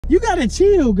You gotta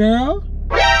chill, girl.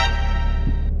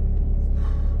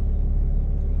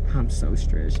 I'm so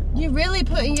stressed. You're really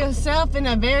putting yourself in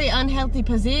a very unhealthy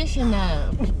position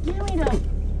though. Give me the,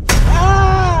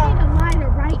 Ah! give me the lighter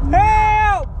right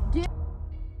now. Help!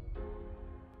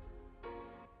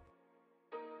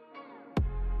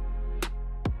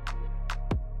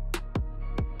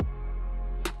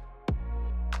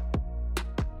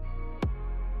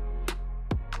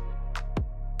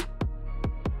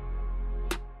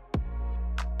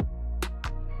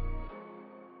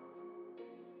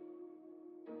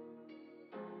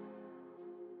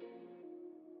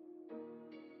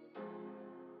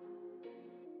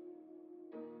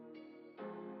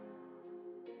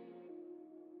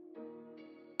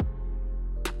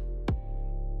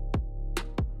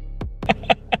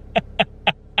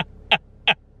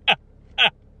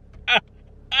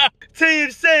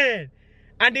 Team Sann,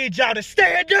 I need y'all to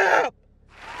stand up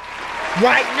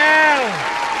right now.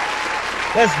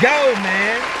 Let's go,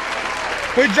 man.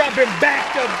 We're dropping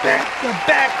back to back to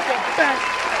back to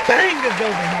back bangers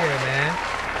over here, man.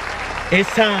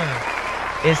 It's time.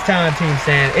 It's time, Team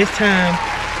Sann. It's time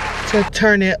to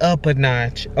turn it up a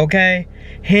notch, okay?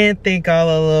 Hann think all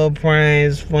the little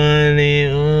pranks funny.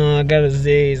 I gotta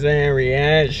see Sann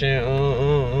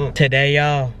reaction. Today,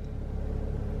 y'all.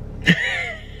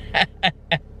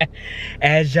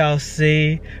 As y'all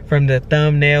see from the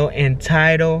thumbnail and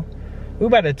title, we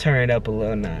about to turn it up a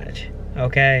little notch,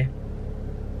 okay?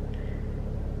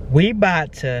 We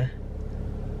about to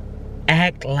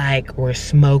act like we're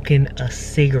smoking a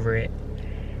cigarette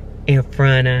in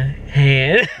front of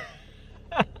Hann.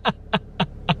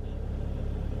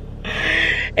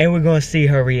 And we're gonna see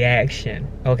her reaction,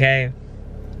 okay?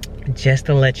 Just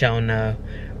to let y'all know,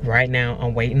 right now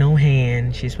I'm waiting on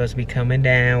Hann. She's supposed to be coming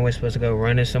down. We're supposed to go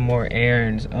running some more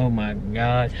errands. Oh my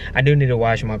God. I do need to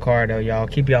wash my car though, y'all.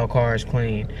 Keep y'all cars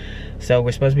clean. So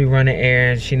we're supposed to be running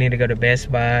errands. She need to go to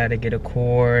Best Buy to get a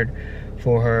cord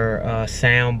for her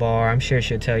sound bar. I'm sure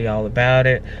she'll tell y'all about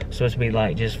it. I'm supposed to be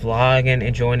like just vlogging,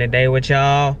 enjoying the day with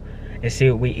y'all, and see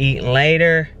what we eat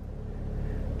later.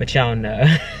 But y'all know.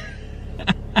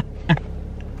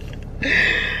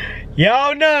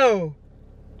 Y'all know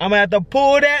I'm gonna have to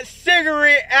pull that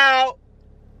cigarette out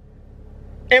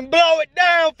and blow it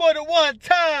down for the one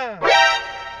time.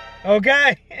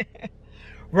 Okay?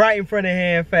 Right in front of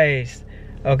Hann face.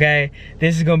 Okay?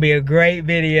 This is gonna be a great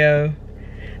video.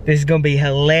 This is gonna be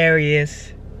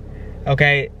hilarious.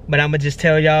 Okay? But I'm gonna just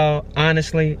tell y'all,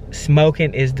 honestly,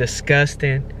 smoking is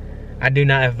disgusting. I do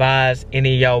not advise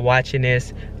any of y'all watching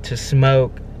this to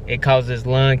smoke. It causes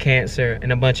lung cancer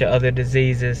and a bunch of other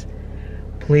diseases.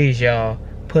 Please, y'all,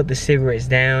 put the cigarettes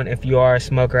down if you are a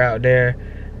smoker out there.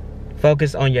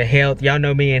 Focus on your health. Y'all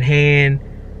know me and Hann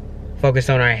focus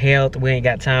on our health. We ain't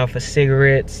got time for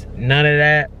cigarettes. None of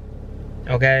that.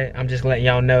 Okay? I'm just letting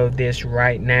y'all know this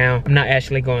right now. I'm not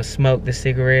actually going to smoke the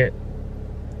cigarette.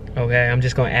 Okay? I'm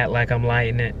just going to act like I'm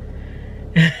lighting it.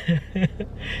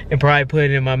 And probably put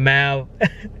it in my mouth.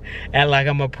 Act like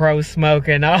I'm a pro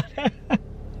smoker and all that.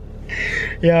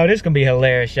 Yo, this gonna be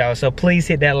hilarious, y'all. So please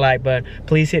hit that like button.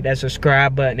 Please hit that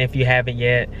subscribe button if you haven't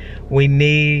yet. We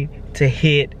need to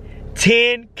hit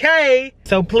 10K.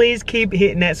 So please keep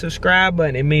hitting that subscribe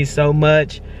button. It means so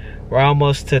much. We're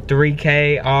almost to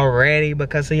 3K already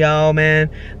because of y'all, man.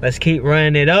 Let's keep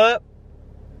running it up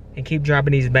and keep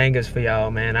dropping these bangers for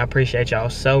y'all, man. I appreciate y'all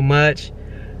so much.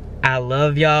 I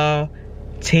love y'all.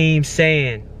 Team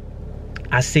Sann.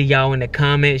 I see y'all in the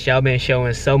comments. Y'all been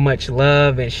showing so much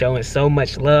love and showing so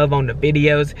much love on the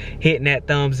videos. Hitting that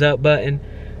thumbs up button.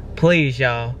 Please,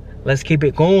 y'all. Let's keep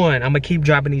it going. I'm gonna keep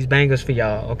dropping these bangers for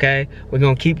y'all, okay? We're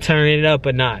gonna keep turning it up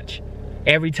a notch.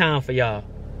 Every time for y'all.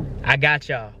 I got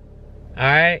y'all.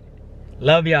 Alright?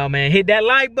 Love y'all, man. Hit that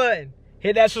like button.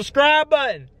 Hit that subscribe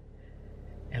button.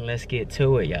 And let's get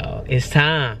to it, y'all. It's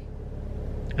time.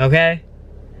 Okay?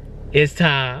 It's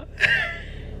time.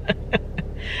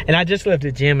 And I just left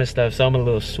the gym and stuff, so I'm a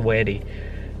little sweaty.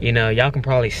 You know, y'all can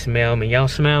probably smell me. Y'all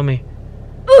smell me?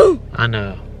 Ooh! I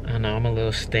know, I'm a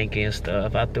little stinky and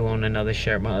stuff. I threw on another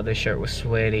shirt. My other shirt was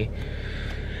sweaty.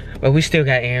 But we still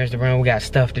got errands to run. We got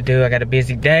stuff to do. I got a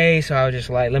busy day, so I was just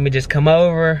like, let me just come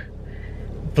over,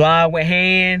 vlog with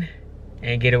Hann,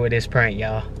 and get it with this prank,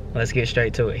 y'all. Let's get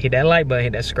straight to it. Hit that like button,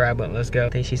 hit that subscribe button. Let's go. I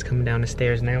think she's coming down the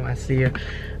stairs now. I see her.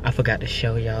 I forgot to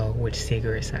show y'all which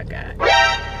cigarettes I got.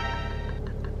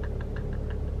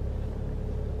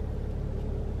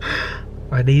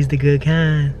 Are these the good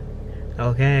kind?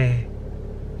 Okay.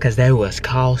 Cause they was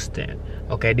costing.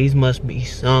 Okay, these must be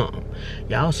something.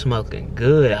 Y'all smoking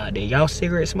good out there. Y'all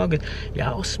cigarette smokers,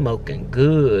 y'all smoking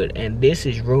good. And this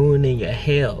is ruining your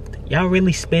health. Y'all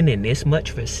really spending this much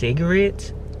for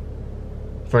cigarettes?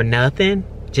 For nothing?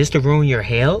 Just to ruin your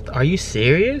health? Are you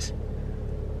serious?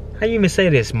 How you even say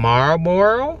this?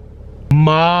 Marlboro?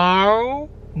 Marlboro?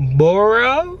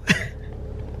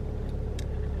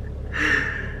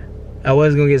 I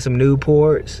was gonna get some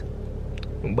Newports,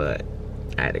 but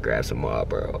I had to grab some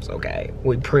Marlboros, okay?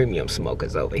 We premium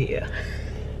smokers over here.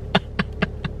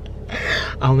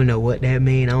 I don't know what that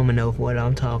means. I don't know what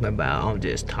I'm talking about. I'm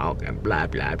just talking blah,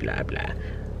 blah, blah, blah.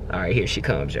 All right, here she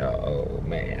comes, y'all. Oh,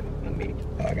 man.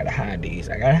 I gotta hide these.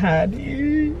 I gotta hide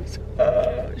these.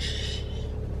 Shh.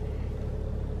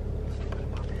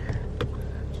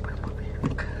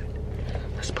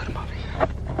 Let's put them over here.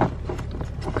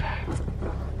 Okay.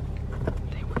 I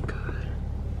think we're good.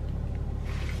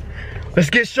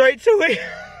 Let's get straight to it.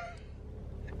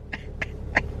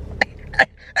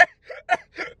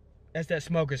 That's that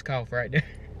smoker's cough right there.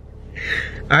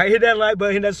 All right, hit that like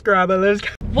button, hit that subscribe button. Let's go.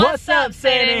 What's up,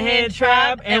 Sann and Hann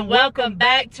Tribe, and welcome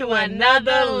back to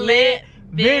another lit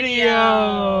video.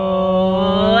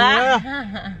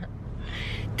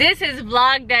 This is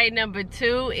vlog day number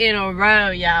 2 in a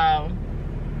row, y'all.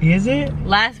 Is it?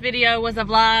 Last video was a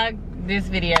vlog. This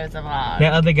video is a vlog.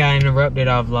 That other guy interrupted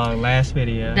our vlog last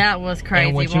video. That was crazy.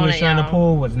 And what you was trying to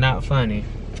pull was not funny.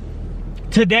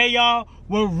 Today, y'all,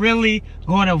 we're really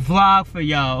going to vlog for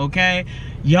y'all, okay?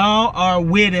 Y'all are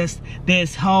with us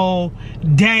this whole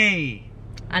day.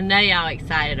 I know y'all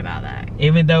excited about that.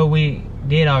 Even though we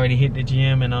did already hit the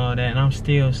gym and all that, and I'm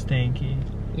still stinky.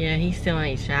 Yeah, he still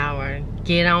ain't showered.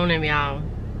 Get on him, y'all.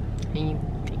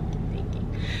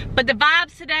 But the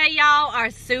vibes today, y'all, are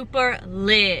super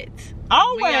lit.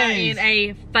 Always. We are in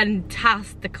a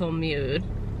fantastical mood.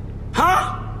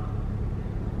 Huh?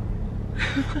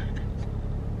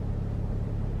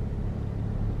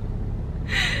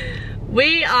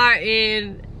 We are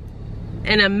in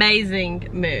an amazing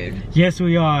mood. Yes,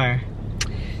 we are.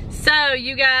 So,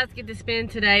 you guys get to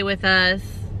spend today with us.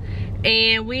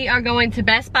 And we are going to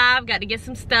Best Buy. I've got to get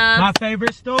some stuff. My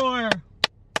favorite store.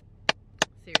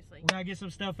 Seriously. We gotta get some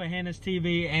stuff for Hannah's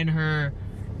TV and her,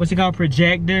 what's it called,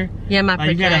 projector? Yeah, my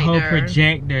projector. You got a whole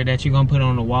projector that you're gonna put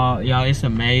on the wall. Y'all, it's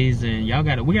amazing.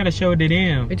 We gotta show it to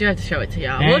them. We do have to show it to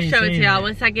y'all. We'll show it to y'all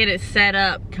once I get it set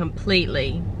up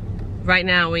completely. Right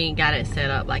now, we ain't got it set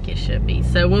up like it should be.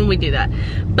 So when we do that.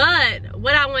 But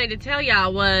what I wanted to tell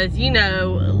y'all was, you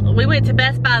know, we went to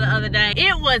Best Buy the other day.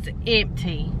 It was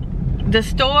empty. The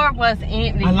store was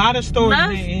empty. A lot of stores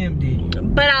are empty.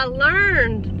 But I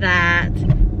learned that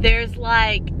there's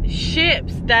like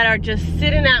ships that are just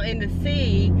sitting out in the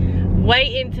sea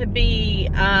waiting to be,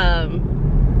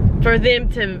 for them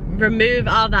to remove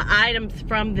all the items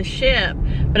from the ship.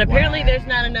 But apparently there's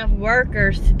not enough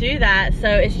workers to do that, so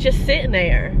it's just sitting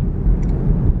there.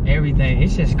 Everything,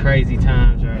 it's just crazy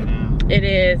times right now. It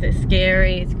is, it's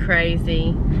scary, it's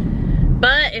crazy.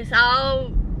 But it's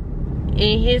all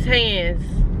in his hands.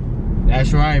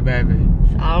 That's right, baby.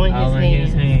 It's all in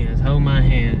his hands. Hold my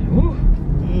hand. Woo.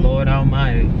 Lord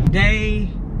Almighty. Today,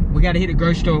 we gotta hit the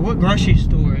grocery store. What grocery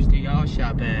stores do y'all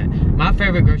shop at? My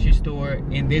favorite grocery store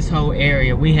in this whole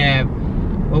area, we have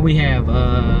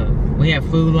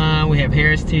Food Line, we have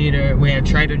Harris Teeter, we have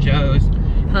Trader Joe's.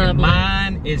 And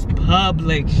mine is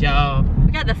Publix, y'all.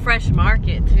 We got the Fresh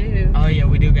Market too. Oh yeah,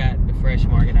 we do got the Fresh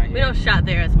Market out here. We don't shop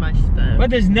there as much though. But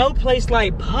there's no place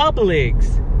like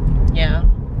Publix. Yeah.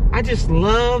 I just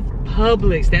love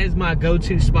Publix. That is my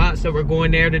go-to spot. So we're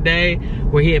going there today.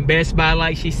 We're hitting Best Buy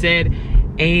like she said.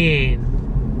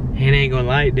 And Hannah ain't gonna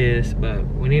like this, but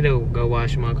we need to go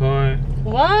wash my car.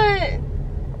 What?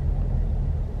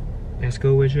 That's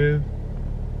cool with you?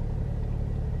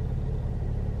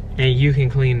 And you can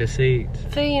clean the seats.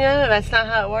 So you know, that's not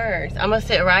how it works. I'm gonna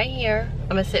sit right here. I'm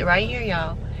gonna sit right here,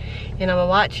 y'all. And I'm gonna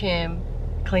watch him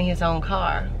clean his own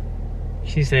car.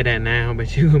 She said that now,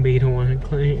 but you gonna be the one to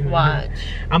clean. Watch.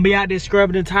 I'm gonna be out there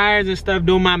scrubbing the tires and stuff,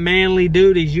 doing my manly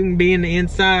duties. You can be in the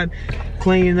inside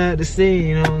cleaning up the seat,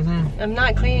 you know what I'm saying? I'm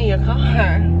not cleaning your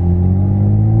car.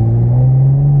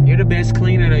 You're the best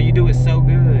cleaner though, you do it so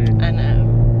good. I know.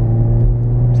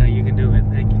 So you can do it,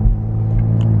 thank you.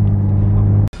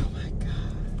 Oh my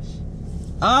gosh.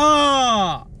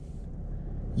 Oh!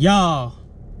 Y'all.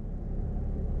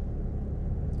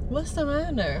 What's the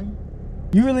matter?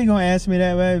 You really gonna ask me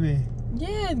that, baby?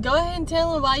 Yeah, go ahead and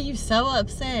tell them why you so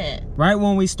upset. Right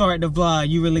when we start the vlog,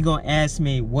 you really gonna ask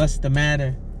me what's the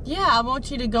matter? Yeah, I want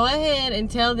you to go ahead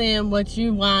and tell them what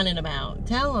you whining about.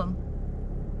 Tell them.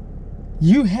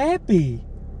 You happy?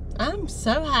 I'm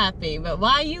so happy, but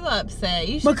why are you upset?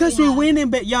 You should Because be we happy. went in,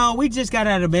 but y'all, we just got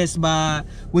out of Best Buy.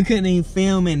 We couldn't even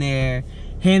film in there.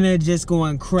 Hannah just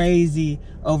going crazy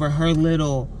over her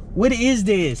little, what is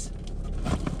this?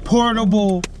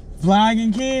 Portable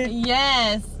vlogging kit?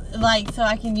 Yes, like so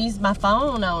I can use my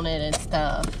phone on it and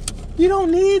stuff. You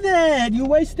don't need that. You're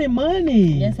wasting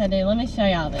money. Yes, I do. Let me show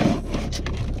y'all this.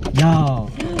 Y'all.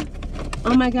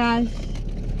 Oh my gosh.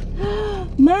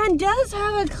 Mine does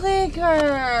have a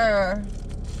clicker.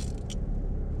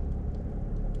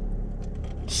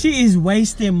 She is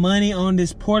wasting money on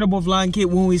this portable vlogging kit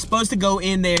when we're supposed to go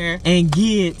in there and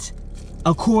get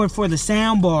a cord for the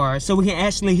sound bar so we can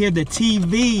actually hear the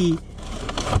TV,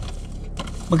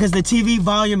 because the TV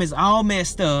volume is all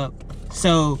messed up.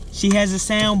 So she has a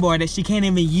sound bar that she can't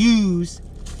even use,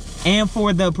 and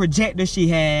for the projector she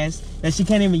has that she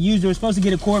can't even use. We're supposed to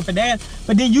get a cord for that,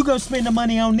 but then you go spend the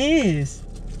money on this.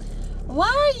 Why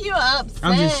are you upset?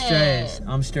 I'm just stressed.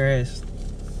 I'm stressed.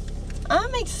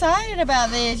 I'm excited about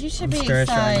this. You should be Stressed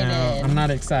right excited. now. I'm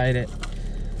not excited.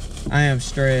 I am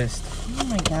stressed. Oh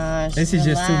my gosh. This is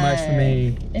just too much for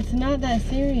me. It's not that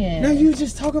serious. No, you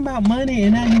just talking about money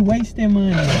and now you wasting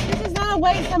money. This is not a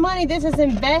waste of money. This is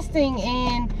investing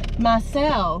in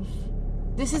myself.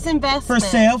 This is For investment.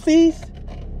 selfies?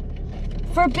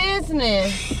 For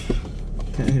business.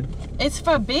 Okay. It's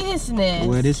for business.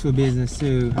 Well, it is for business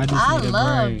too. I just I need a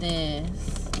love break. this.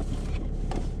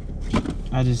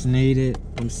 I just need it.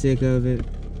 I'm sick of it.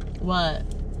 What?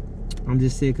 I'm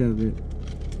just sick of it.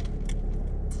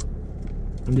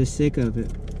 I'm just sick of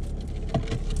it.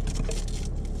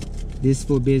 This is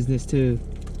for business too.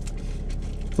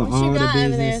 For What all you the got over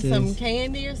there? businesses. Some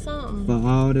candy or something? For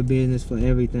all the business, for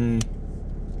everything.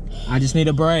 I just need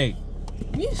a break.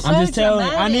 You so I'm just telling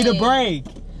you, I need a dramatic.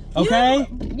 break. Okay?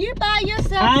 You by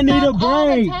yourself. I need a stuff all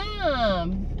the break.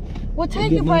 time. Well,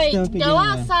 take Get a my break. stuff Go together.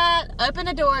 outside, open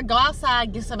the door, go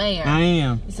outside, get some air. I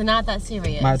am. It's not that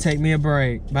serious. About to take me a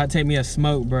break. About to take me a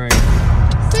smoke break.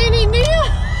 Sandy,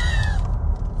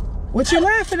 What you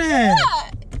laughing at?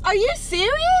 what? Are you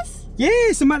serious?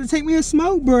 Yes, I'm about to take me a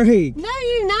smoke break. No,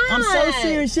 you're not. I'm so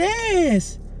serious,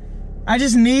 yes. I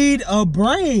just need a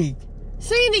break.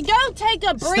 Sandy, go take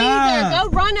a breather. Stop. Go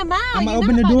run a mile. I'm You're gonna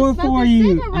open the not about door to smoke for a you.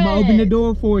 I'm cigarette. gonna open the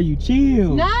door for you.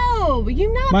 Chill. No,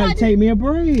 you're not About to take me a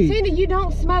break. Sandy, you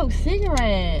don't smoke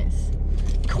cigarettes.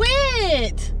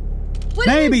 Quit. What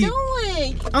Baby, are you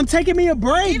doing? I'm taking me a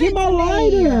break. Give Get it my to me.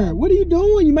 lighter. What are you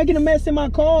doing? You making a mess in my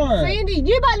car. Sandy,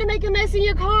 you about to make a mess in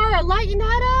your car. Lighten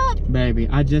that up. Baby,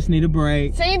 I just need a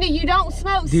break. Sandy, you don't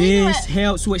smoke This cigarettes.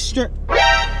 helps with stress.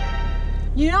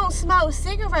 You don't smoke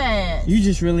cigarettes. You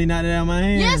just really knocked it out of my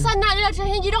hand. Yes, I knocked it out your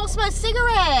hand. You don't smoke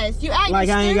cigarettes. You acting Like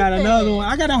I ain't got stupid. another one.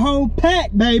 I got a whole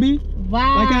pack, baby.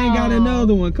 Wow. Like I ain't got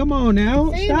another one. Come on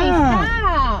now. Sandy, Stop.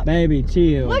 stop. Baby,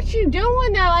 chill. What you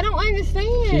doing though? I don't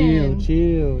understand.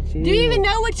 Chill. Do you even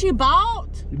know what you bought?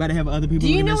 You better have other people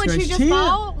Do you looking know at what you stress. just Chill.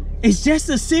 bought? It's just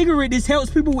a cigarette. This helps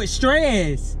people with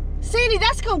stress. Sandy,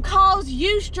 that's gonna cause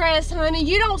you stress, honey.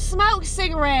 You don't smoke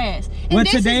cigarettes. And Well,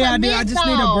 this today is a I did. I just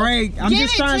need a menthol. break. I'm Give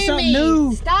just it trying to something me.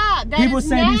 new. Stop. That People is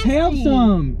say this helps nasty.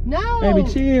 them. No. Baby,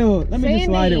 chill. Let me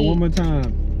just light it Sandy. one more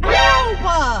time.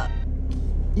 Ow!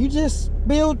 You just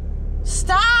build.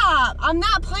 Stop. I'm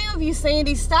not playing with you,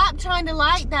 Sandy. Stop trying to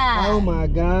light that. Oh my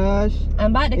gosh.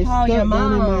 I'm about to It's call stuck your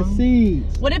down in my mom.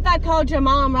 seats. What if I called your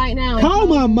mom right now? and Call told-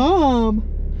 my mom.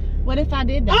 What if I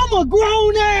did that? I'm a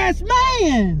grown ass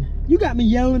man. You got me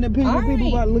yelling at people. All People right.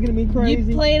 about looking at me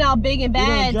crazy. You playing all big and We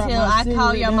gonna bad drop till my I call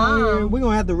cigarette your down here. mom. We're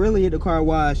gonna have to really hit the car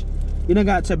wash. You done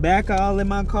got tobacco all in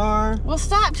my car. Well,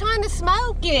 stop trying to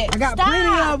smoke it. I got Stop.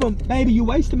 plenty of them. Baby, you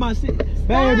wasting my shit.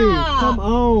 Baby, come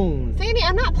on. Sandy,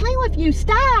 I'm not playing with you.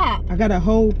 Stop. I got a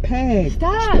whole pack.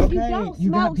 Stop. Okay, You don't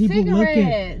you got smoke people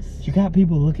cigarettes. You got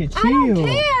people looking. Chill. I don't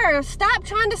care. Stop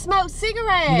trying to smoke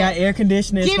cigarettes. You got air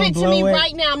conditioning. Give it to me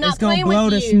right now. I'm not It's gonna playing blow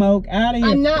with the you. smoke out of here.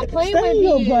 I'm not playing Stay with in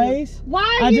your you. place.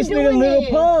 Why are I you just doing need a little this?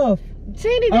 puff.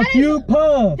 Sandy, A few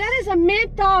puffs. that is a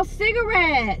menthol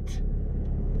cigarette.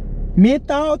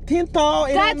 Menthol, tinthol,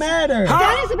 it don't matter.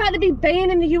 That is about to be banned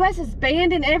in the U.S. It's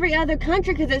banned in every other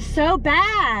country because it's so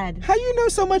bad. How you know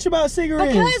so much about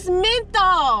cigarettes? Because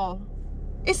menthol.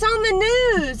 It's on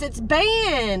the news. It's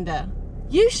banned.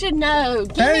 You should know.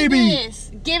 Give Baby, me this.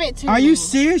 Give it to me. Are you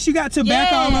serious? You got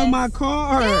tobacco all Yes. on my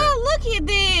car. Yeah, look at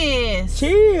this.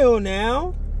 Chill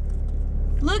now.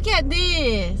 Look at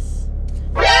this.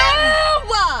 Ew!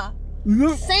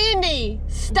 Look. Sandy,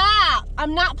 stop.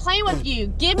 I'm not playing with you.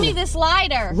 Give me this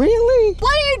lighter. Really?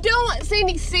 What are you doing?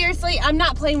 Sandy, seriously, I'm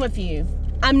not playing with you.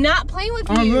 I'm not playing with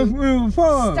I'm you. listening to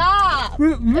fun. Stop.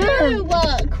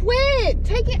 Mm. Ew, quit.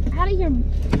 Take it out of your...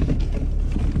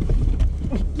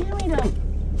 Give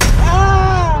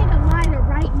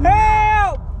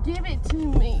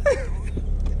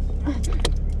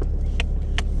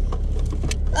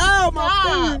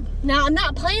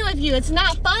with you. It's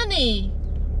not funny.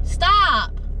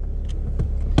 Stop.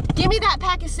 Give me that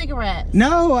pack of cigarettes.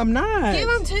 No, I'm not. Give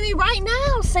them to me right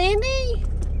now, Sandy.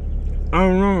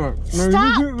 I'm not.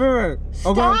 Stop. No, okay?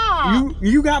 Stop.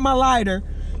 You got my lighter.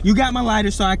 You got my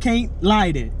lighter, so I can't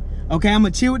light it. Okay, I'm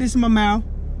gonna chill with this in my mouth.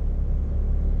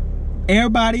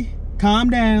 Everybody, calm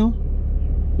down.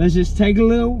 Let's just take a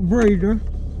little breather.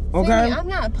 Okay? Sandy, I'm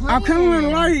not playing. I'm coming with a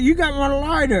lighter. You got my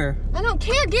lighter. I don't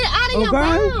care. Get it out of your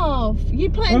Okay? mouth. You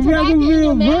putting I'm tobacco having in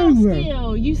your a mouth breather.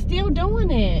 still. You still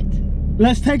doing it.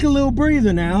 Let's take a little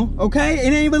breather now. Okay? It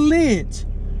ain't even lit.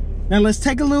 Now let's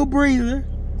take a little breather.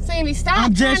 Sandy, stop.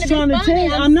 I'm just trying to be tell funny.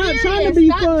 you, I'm not trying to be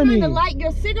Stop funny. trying to light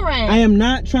your cigarette. I am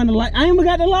not trying to light. I ain't even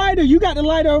got the lighter. You got the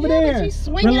lighter over there. But you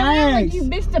swing it around like you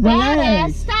Mr.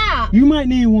 Badass. Stop. You might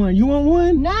need one. You want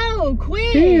one? No,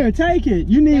 quit. Here, take it.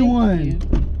 You need Thank one. you.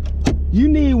 You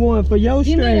need one for your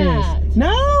Give me stress. that.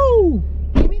 No.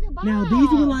 Give me the box. Now these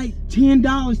were like $10,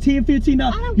 $10, $15.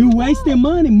 I don't You give a wasting fuck.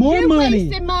 money, more You money.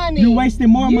 wasting money. You wasting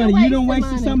more You money. You done wasting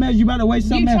wasted money. something else. You about to waste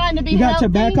something You else. trying to be You got healthy?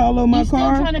 tobacco all over my You still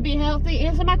car. trying to be healthy?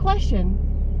 Answer my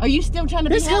question. Are you still trying to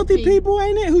There's be healthy people,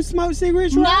 ain't it, who smoke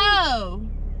cigarettes, right? No.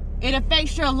 It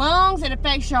affects your lungs. It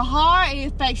affects your heart.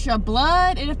 It affects your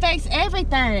blood. It affects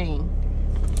everything.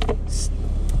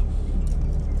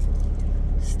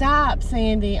 Stop,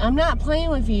 Sandy. I'm not playing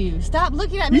with you. Stop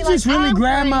looking at me You like just really I'm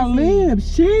grabbed my crazy.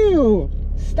 lips. Chill.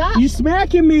 Stop. You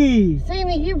smacking me.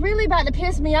 Sandy, you really about to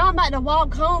piss me off. I'm about to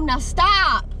walk home. Now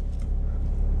stop.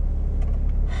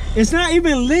 It's not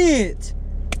even lit.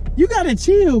 You gotta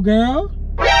chill, girl.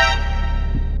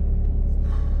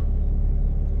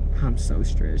 I'm so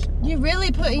stressed. You're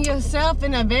really putting yourself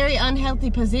in a very unhealthy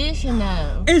position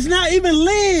now. It's not even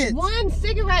lit. One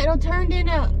cigarette will turn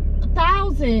into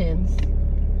thousands.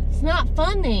 It's not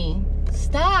funny.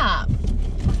 Stop.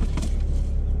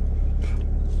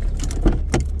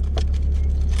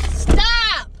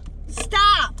 Stop.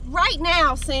 Stop. Right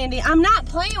now, Sandy. I'm not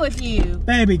playing with you.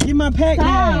 Baby, get my pack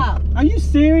Stop. now. Are you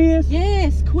serious?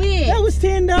 Yes, quit. That was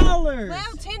 $10. Well,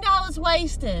 $10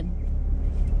 wasted.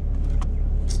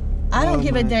 I don't Oh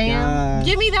give a my damn. gosh.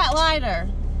 Give me that lighter.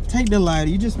 Take the lighter.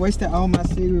 You just wasted all my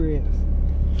cigarettes.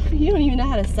 You don't even know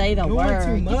how to say the Doing word.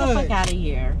 too Get the fuck much. out of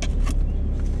here.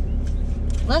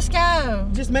 Let's go.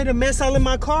 Just made a mess all in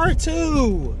my car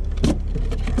too.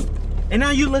 And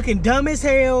now you looking dumb as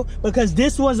hell because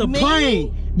this was a Me?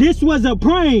 prank. This was a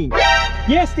prank.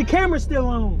 Yes, the camera's still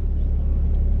on.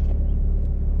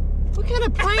 What kind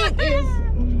of prank is...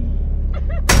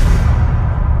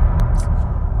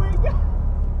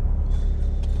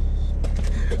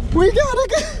 We gotta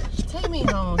go. Take me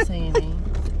home, Sandy.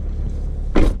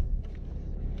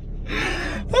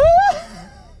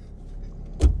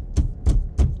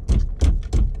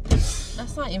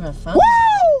 That's not even fun.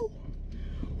 Woo!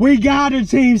 We got her,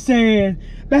 Team Sann.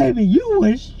 Baby, you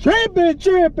was tripping,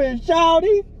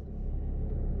 shawty.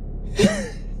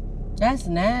 That's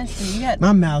nasty. You got...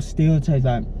 My mouth still tastes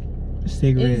like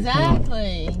cigarettes.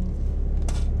 Exactly.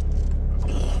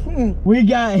 We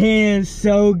got hands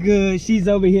so good. She's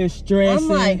over here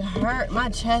stressing. I'm like hurt. My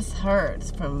chest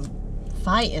hurts from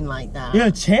fighting like that.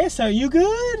 Your chest hurt. You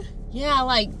good? Yeah, I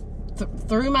like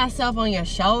threw myself on your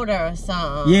shoulder or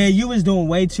something. Yeah, you was doing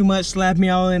way too much. Slapped me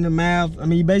all in the mouth. I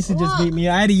mean, you basically just What? beat me.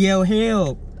 I had to yell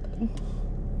help.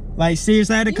 Like,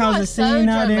 seriously, I had to You cause are a scene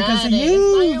so out there because of dramatic.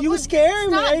 you. It's like, You was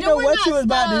scaring me. stop I didn't know doing what that you was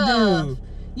about to stuff. do.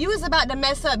 You was about to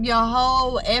mess up your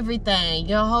whole everything,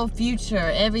 your whole future,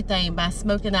 everything by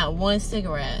smoking that one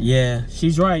cigarette. Yeah,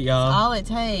 she's right, y'all. All it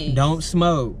takes. Don't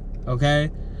smoke, okay?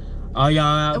 All y'all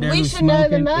out there We who's should know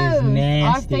the smoking is most.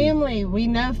 nasty. Our family, we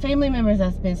know family members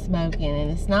that's been smoking,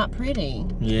 and it's not pretty.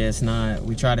 Yeah, it's not.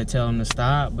 We try to tell them to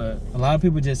stop, but a lot of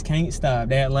people just can't stop.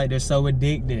 They act like they're so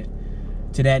addicted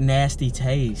to that nasty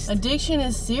taste. Addiction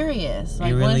is serious.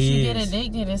 Like, really once you get is.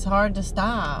 addicted, it's hard to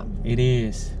stop. It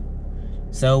is.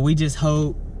 So we just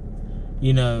hope,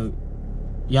 you know,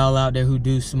 y'all out there who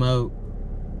do smoke,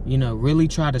 you know, really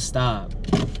try to stop,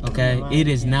 okay? Oh my It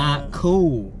is God. not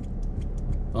cool,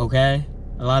 okay?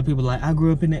 A lot of people like, I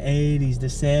grew up in the 80s, the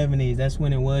 70s. That's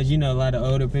when it was, you know, a lot of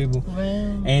older people.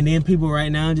 Well, And then people right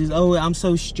now just, oh, I'm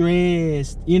so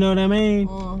stressed. You know what I mean?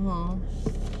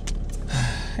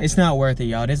 It's not worth it,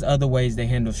 y'all. There's other ways to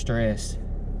handle stress.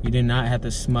 You do not have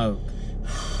to smoke,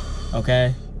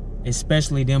 okay?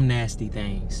 Especially them nasty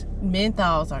things.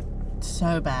 menthols are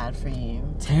so bad for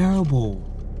you. Terrible.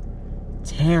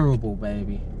 Terrible,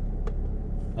 baby.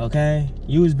 Okay?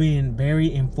 You was being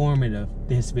very informative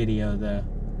this video, though.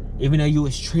 Even though you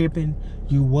was tripping,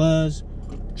 you was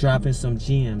dropping some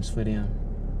gems for them.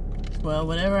 Well,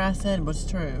 whatever I said was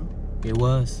true. It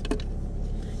was.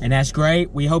 And that's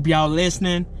great. We hope y'all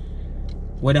listening.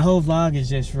 Well, the whole vlog is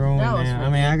just ruined That was now. I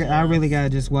mean, I really gotta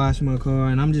just wash my car,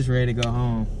 and I'm just ready to go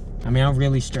home. I mean, I'm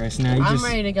really stressed now. I'm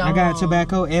ready to go I got home.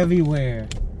 tobacco everywhere.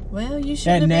 Well, you should.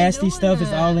 That nasty stuff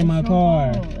is all in my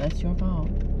car. That's your fault.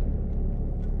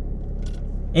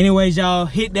 Anyways, y'all,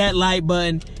 hit that like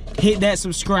button, hit that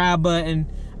subscribe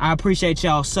button. I appreciate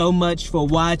y'all so much for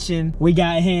watching. We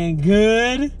got Hann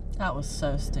good. That was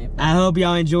so stupid. I hope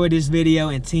y'all enjoyed this video,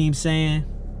 and Team Sann,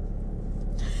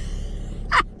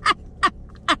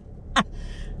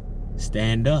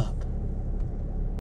 stand up.